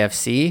for the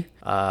AFC.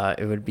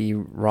 It would be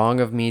wrong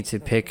of me to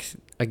pick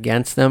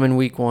against them in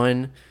week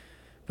 1,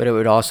 but it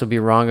would also be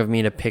wrong of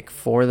me to pick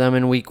for them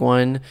in week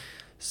 1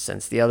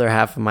 since the other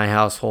half of my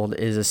household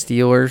is a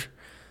Steelers.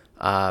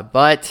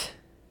 But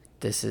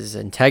this is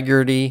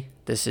integrity.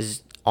 This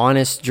is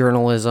honest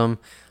journalism,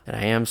 and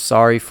I am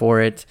sorry for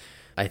it.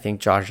 I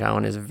think Josh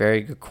Allen is a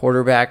very good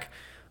quarterback.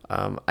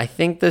 I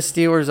think the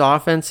Steelers'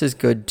 offense is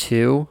good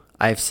too.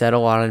 I've said a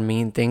lot of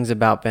mean things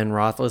about Ben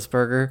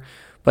Roethlisberger,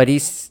 but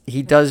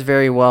he does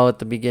very well at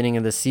the beginning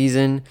of the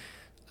season.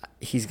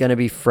 He's going to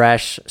be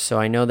fresh, so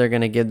I know they're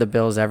going to give the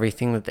Bills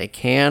everything that they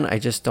can. I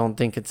just don't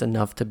think it's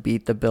enough to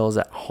beat the Bills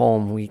at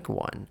home week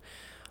 1.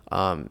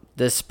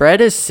 The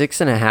spread is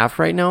 6.5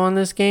 right now on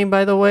this game,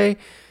 by the way,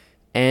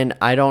 and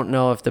I don't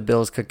know if the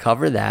Bills could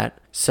cover that.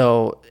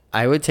 So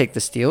I would take the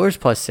Steelers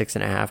plus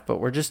 6.5, but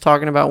we're just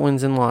talking about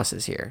wins and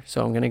losses here.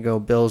 So I'm going to go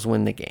Bills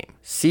win the game.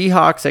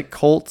 Seahawks at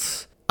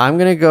Colts. I'm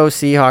going to go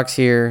Seahawks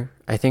here.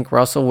 I think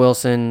Russell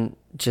Wilson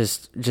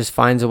just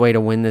finds a way to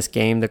win this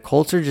game. The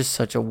Colts are just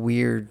such a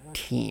weird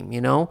team,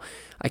 you know?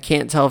 I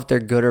can't tell if they're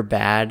good or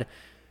bad.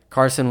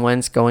 Carson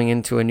Wentz going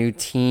into a new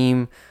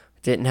team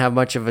didn't have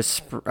much of a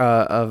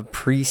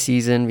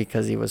preseason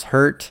because he was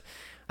hurt.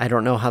 I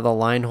don't know how the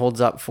line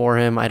holds up for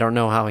him. I don't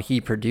know how he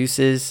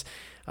produces.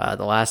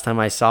 The last time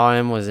I saw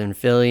him was in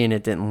Philly, and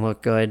it didn't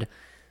look good.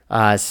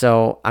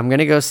 So I'm going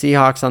to go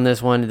Seahawks on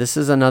this one. This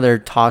is another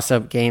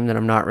toss-up game that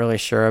I'm not really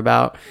sure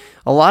about.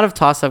 A lot of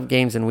toss-up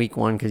games in week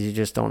 1 because you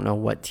just don't know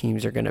what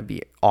teams are going to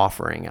be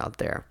offering out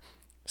there.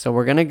 So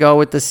we're going to go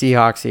with the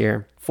Seahawks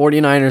here.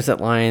 49ers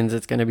at Lions.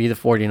 It's going to be the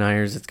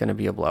 49ers. It's going to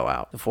be a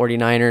blowout. The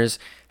 49ers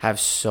have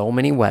so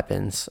many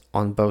weapons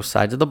on both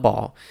sides of the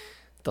ball.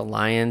 The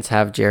Lions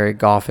have Jared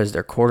Goff as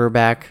their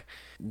quarterback.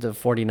 The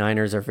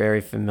 49ers are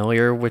very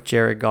familiar with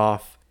Jared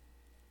Goff.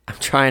 I'm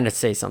trying to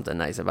say something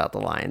nice about the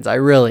Lions. I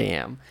really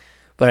am.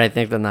 But I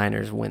think the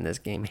Niners win this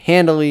game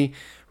handily.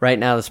 Right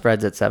now the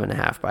spread's at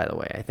 7.5, by the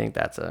way. I think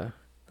that's a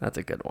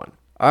good one.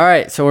 All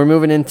right, so we're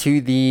moving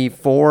into the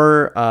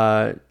 4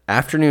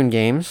 afternoon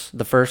games.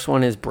 The first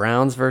one is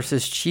Browns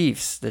versus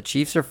Chiefs. The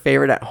Chiefs are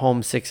favored at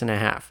home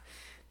 6.5.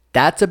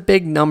 That's a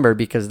big number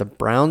because the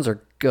Browns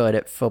are good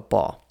at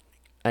football.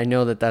 I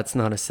know that that's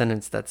not a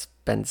sentence that's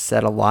been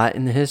said a lot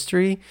in the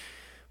history,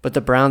 but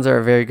the Browns are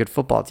a very good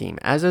football team,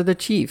 as are the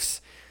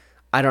Chiefs.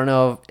 I don't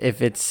know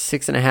if it's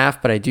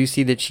 6.5, but I do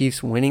see the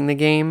Chiefs winning the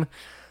game.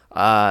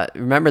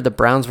 Remember, the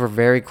Browns were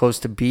very close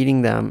to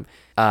beating them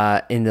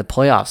in the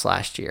playoffs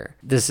last year.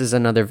 This is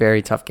another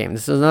very tough game.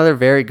 This is another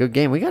very good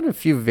game. We got a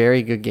few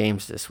very good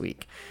games this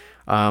week.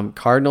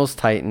 Cardinals,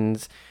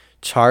 Titans,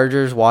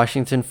 Chargers,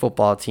 Washington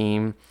football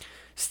team,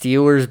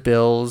 Steelers,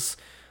 Bills,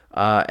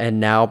 and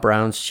now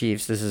Browns,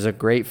 Chiefs. This is a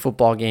great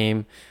football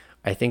game.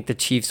 I think the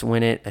Chiefs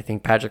win it. I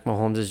think Patrick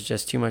Mahomes is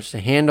just too much to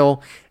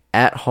handle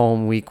at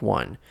home week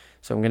 1.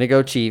 So I'm going to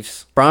go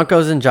Chiefs.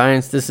 Broncos and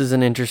Giants, this is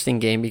an interesting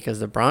game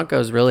because the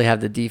Broncos really have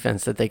the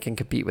defense that they can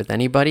compete with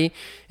anybody.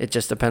 It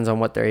just depends on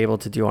what they're able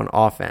to do on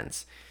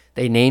offense.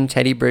 They named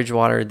Teddy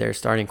Bridgewater their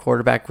starting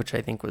quarterback, which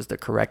I think was the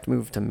correct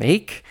move to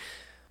make.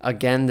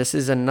 Again, this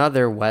is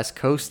another West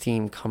Coast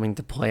team coming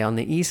to play on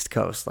the East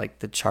Coast, like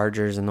the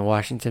Chargers and the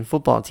Washington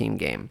football team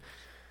game.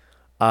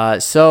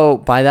 So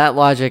by that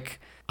logic,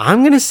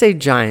 I'm going to say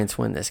Giants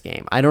win this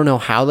game. I don't know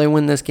how they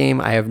win this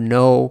game. I have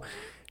no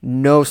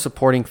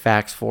supporting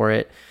facts for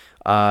it.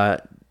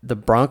 The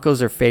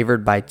Broncos are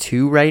favored by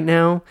 2 right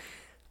now.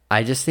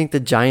 I just think the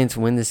Giants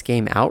win this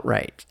game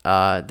outright.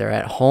 They're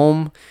at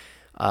home.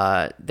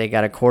 They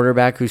got a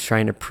quarterback who's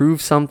trying to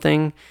prove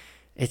something.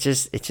 It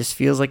just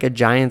feels like a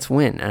Giants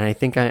win. And I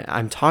think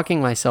I'm talking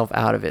myself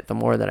out of it the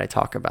more that I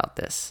talk about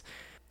this.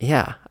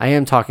 Yeah, I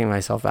am talking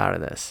myself out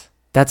of this.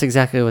 That's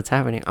exactly what's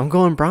happening. I'm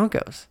going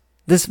Broncos.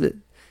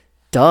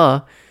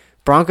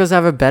 Broncos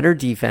have a better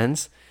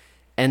defense,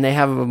 and they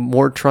have a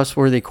more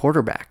trustworthy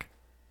quarterback.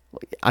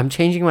 I'm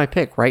changing my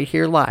pick right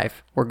here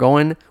live. We're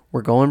going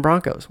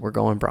Broncos. We're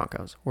going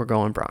Broncos. We're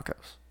going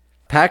Broncos.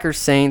 Packers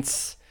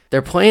Saints.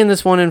 They're playing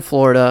this one in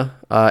Florida,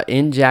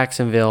 in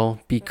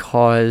Jacksonville,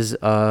 because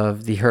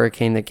of the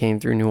hurricane that came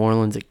through New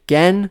Orleans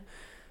again.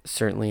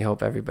 Certainly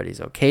hope everybody's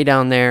okay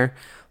down there.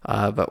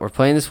 But we're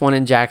playing this one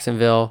in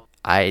Jacksonville.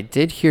 I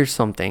did hear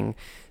something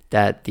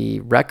that the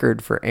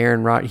record for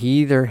Aaron Rodgers, he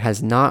either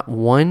has not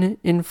won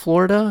in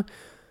Florida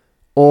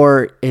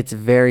or it's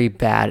very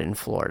bad in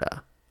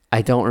Florida.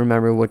 I don't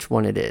remember which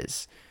one it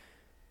is.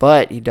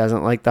 But he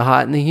doesn't like the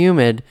hot and the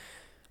humid.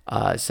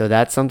 So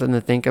that's something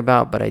to think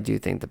about, but I do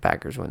think the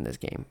Packers win this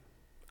game.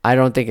 I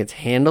don't think it's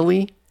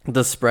handily.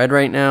 The spread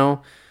right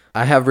now,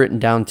 I have written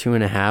down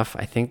 2.5.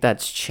 I think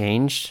that's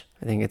changed.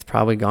 I think it's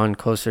probably gone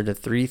closer to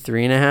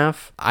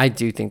 3.5. I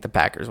do think the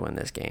Packers win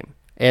this game.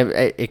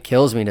 It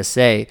kills me to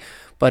say,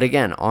 but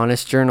again,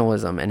 honest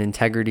journalism and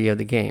integrity of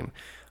the game.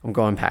 I'm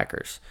going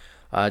Packers.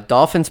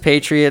 Dolphins,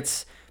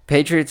 Patriots.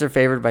 Patriots are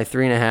favored by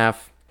 3.5.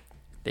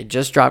 They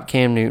just dropped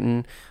Cam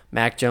Newton.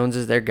 Mac Jones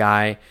is their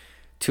guy.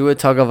 Tua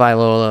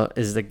Tagovailoa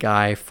is the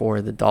guy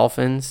for the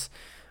Dolphins.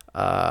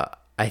 I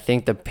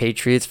think the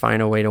Patriots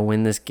find a way to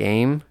win this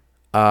game.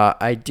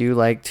 I do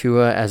like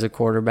Tua as a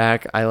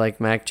quarterback. I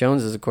like Mac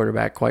Jones as a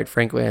quarterback. Quite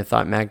frankly, I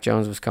thought Mac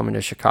Jones was coming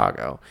to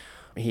Chicago.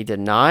 He did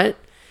not,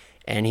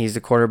 and he's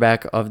the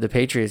quarterback of the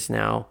Patriots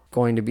now.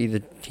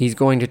 He's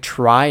going to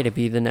try to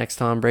be the next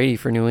Tom Brady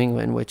for New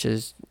England, which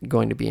is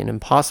going to be an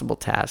impossible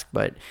task,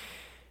 but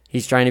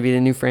he's trying to be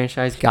the new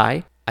franchise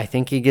guy. I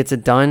think he gets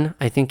it done.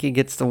 I think he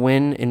gets the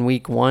win in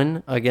week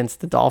 1 against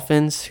the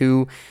Dolphins,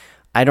 who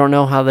I don't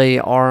know how they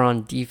are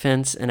on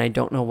defense, and I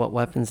don't know what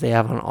weapons they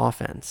have on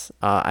offense.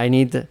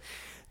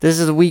 This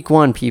is week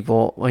 1,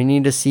 people. I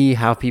need to see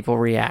how people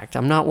react.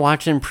 I'm not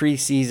watching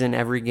preseason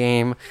every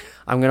game.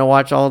 I'm going to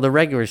watch all the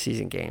regular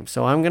season games.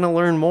 So I'm going to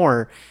learn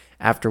more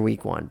after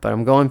week 1, but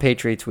I'm going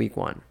Patriots week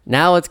 1.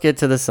 Now let's get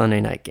to the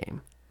Sunday night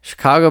game.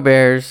 Chicago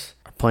Bears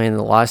are playing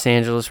the Los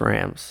Angeles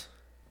Rams.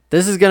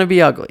 This is going to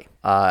be ugly.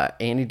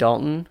 Andy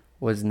Dalton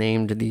was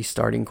named the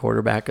starting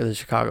quarterback of the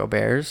Chicago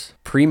Bears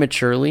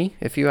prematurely,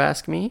 if you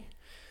ask me.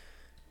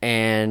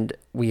 And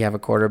we have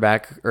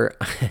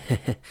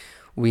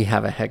we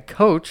have a head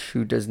coach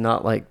who does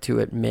not like to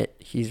admit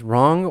he's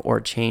wrong or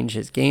change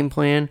his game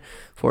plan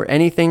for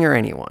anything or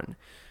anyone.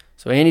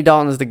 So Andy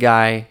Dalton is the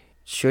guy.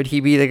 Should he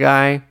be the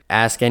guy?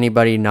 Ask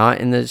anybody not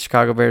in the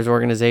Chicago Bears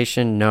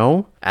organization.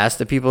 No. Ask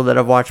the people that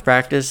have watched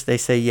practice. They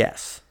say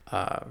yes.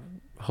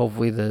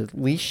 Hopefully the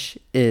leash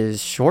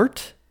is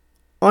short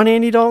on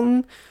Andy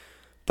Dalton.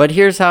 But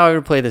here's how I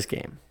would play this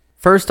game.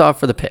 First off,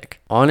 for the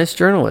pick, honest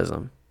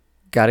journalism.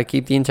 Got to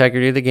keep the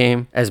integrity of the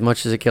game, as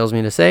much as it kills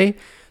me to say.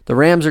 The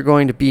Rams are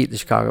going to beat the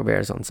Chicago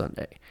Bears on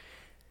Sunday.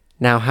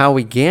 Now, how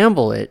we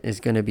gamble it is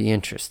going to be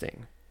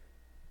interesting.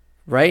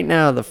 Right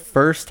now, the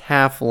first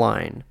half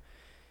line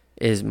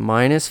is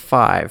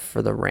 -5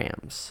 for the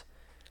Rams.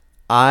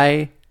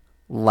 I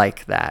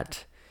like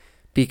that,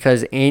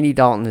 because Andy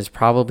Dalton is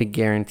probably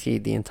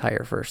guaranteed the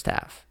entire first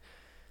half.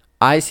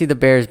 I see the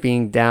Bears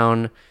being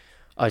down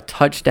a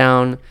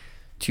touchdown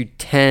to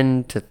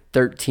 10 to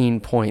 13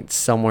 points,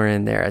 somewhere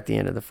in there at the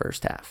end of the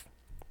first half.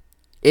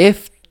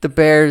 If the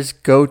Bears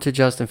go to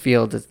Justin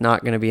Fields, it's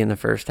not going to be in the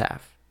first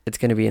half. It's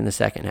going to be in the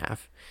second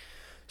half.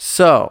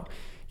 So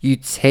you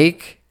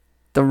take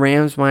the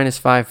Rams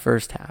 -5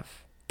 first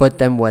half, but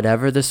then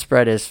whatever the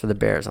spread is for the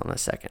Bears on the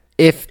second,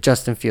 if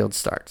Justin Fields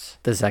starts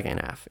the second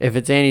half. If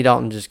it's Andy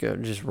Dalton,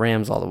 just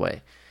Rams all the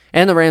way.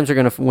 And the Rams are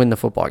going to win the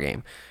football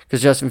game,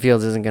 because Justin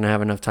Fields isn't going to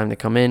have enough time to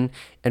come in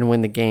and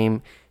win the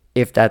game.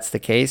 If that's the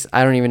case,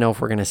 I don't even know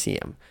if we're going to see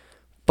him.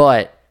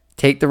 But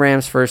take the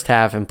Rams first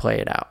half and play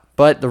it out.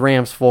 But the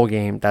Rams full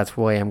game, that's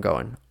the way I'm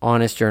going.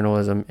 Honest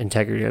journalism,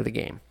 integrity of the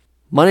game.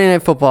 Monday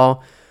Night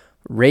Football,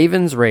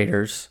 Ravens,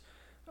 Raiders.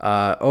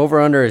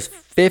 Over-under is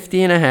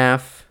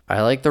 50.5.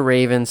 I like the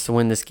Ravens to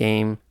win this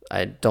game.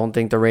 I don't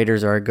think the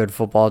Raiders are a good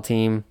football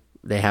team.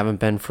 They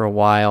haven't been for a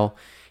while,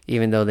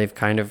 even though they've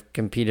kind of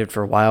competed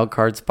for wild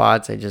card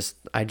spots. I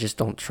just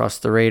don't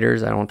trust the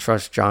Raiders. I don't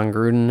trust John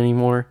Gruden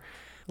anymore.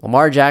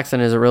 Lamar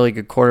Jackson is a really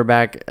good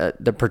quarterback.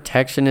 The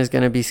protection is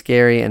going to be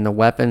scary, and the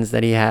weapons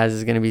that he has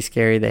is going to be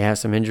scary. They have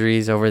some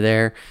injuries over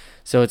there.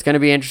 So it's going to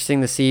be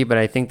interesting to see, but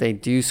I think they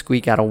do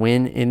squeak out a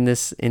win in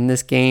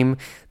this game.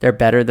 They're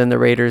better than the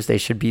Raiders. They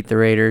should beat the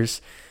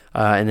Raiders.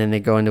 And then they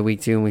go into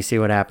week 2 and we see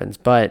what happens.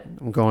 But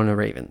I'm going to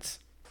Ravens.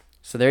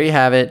 So there you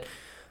have it.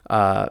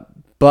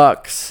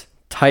 Bucks,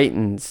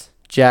 Titans,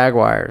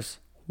 Jaguars,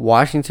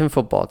 Washington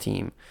football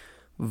team,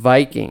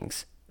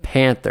 Vikings,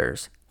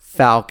 Panthers,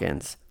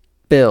 Falcons,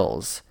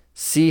 Bills,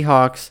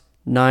 Seahawks,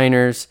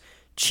 Niners,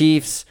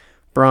 Chiefs,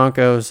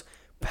 Broncos,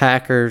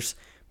 Packers,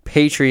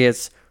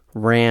 Patriots,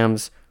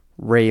 Rams,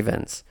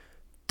 Ravens.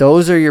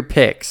 Those are your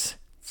picks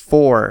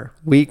for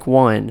week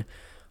 1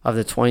 of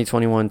the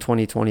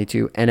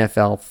 2021-2022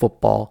 NFL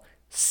football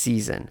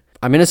season.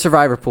 I'm in a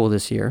survivor pool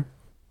this year,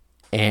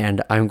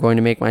 and I'm going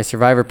to make my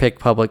survivor pick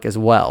public as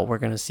well. We're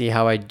going to see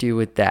how I do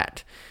with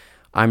that.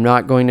 I'm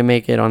not going to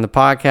make it on the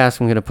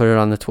podcast. I'm going to put it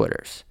on the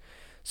Twitters.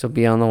 So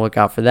be on the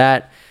lookout for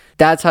that.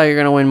 That's how you're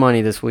going to win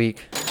money this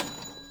week.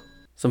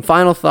 Some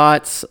final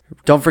thoughts.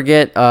 Don't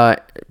forget,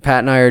 Pat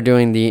and I are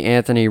doing the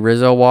Anthony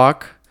Rizzo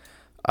walk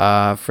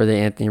for the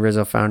Anthony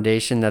Rizzo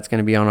Foundation. That's going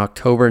to be on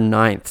October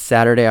 9th,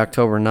 Saturday,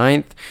 October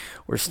 9th.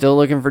 We're still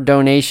looking for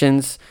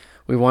donations.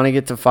 We want to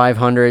get to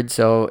 500,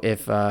 so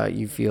if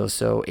you feel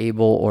so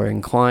able or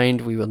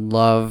inclined, we would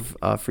love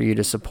for you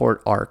to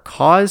support our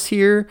cause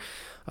here.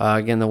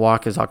 Again, the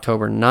walk is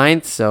October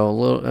 9th,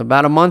 so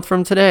about a month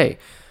from today.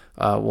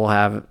 We'll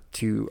have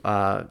to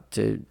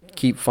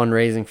keep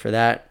fundraising for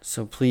that,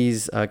 so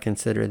please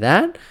consider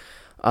that.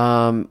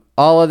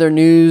 All other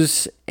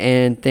news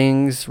and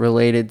things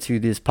related to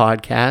this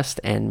podcast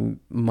and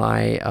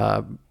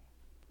my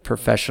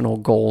professional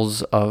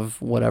goals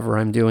of whatever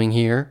I'm doing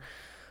here,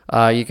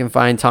 you can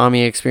find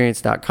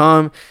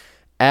TommyExperience.com,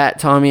 at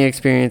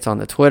TommyExperience on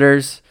the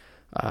Twitters,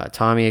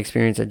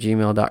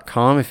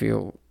 TommyExperience@gmail.com if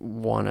you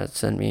want to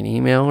send me an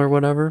email or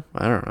whatever.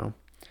 I don't know.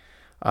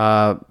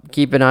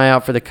 Keep an eye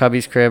out for the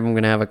Cubbies Crib. I'm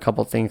going to have a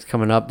couple things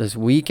coming up this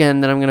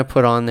weekend that I'm going to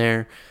put on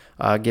there.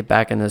 Get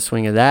back in the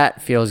swing of that.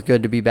 Feels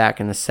good to be back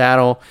in the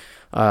saddle.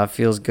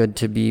 Feels good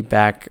to be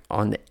back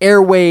on the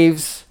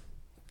airwaves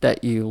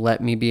that you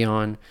let me be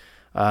on.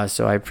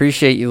 So I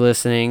appreciate you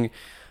listening.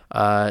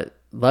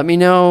 Let me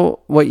know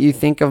what you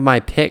think of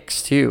my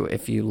picks too,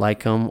 if you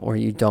like them or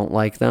you don't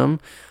like them.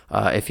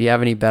 If you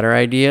have any better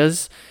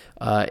ideas,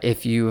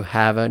 if you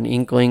have an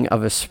inkling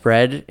of a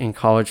spread in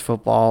college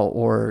football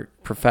or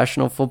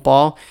professional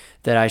football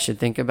that I should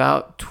think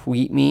about,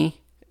 tweet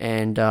me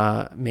and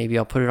maybe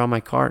I'll put it on my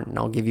card and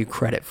I'll give you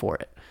credit for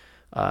it.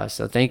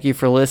 So thank you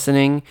for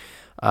listening.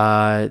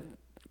 Good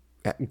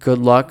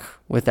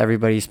luck with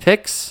everybody's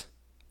picks.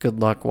 Good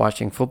luck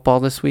watching football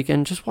this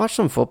weekend. Just watch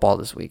some football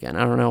this weekend.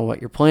 I don't know what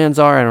your plans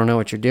are. I don't know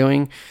what you're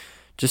doing.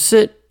 Just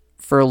sit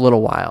for a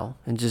little while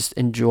and just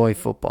enjoy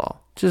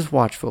football. Just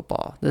watch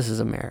football. This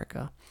is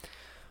America.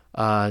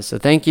 So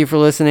thank you for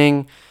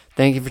listening.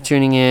 Thank you for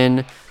tuning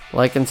in.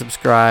 Like and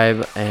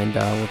subscribe, and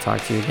we'll talk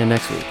to you again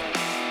next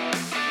week.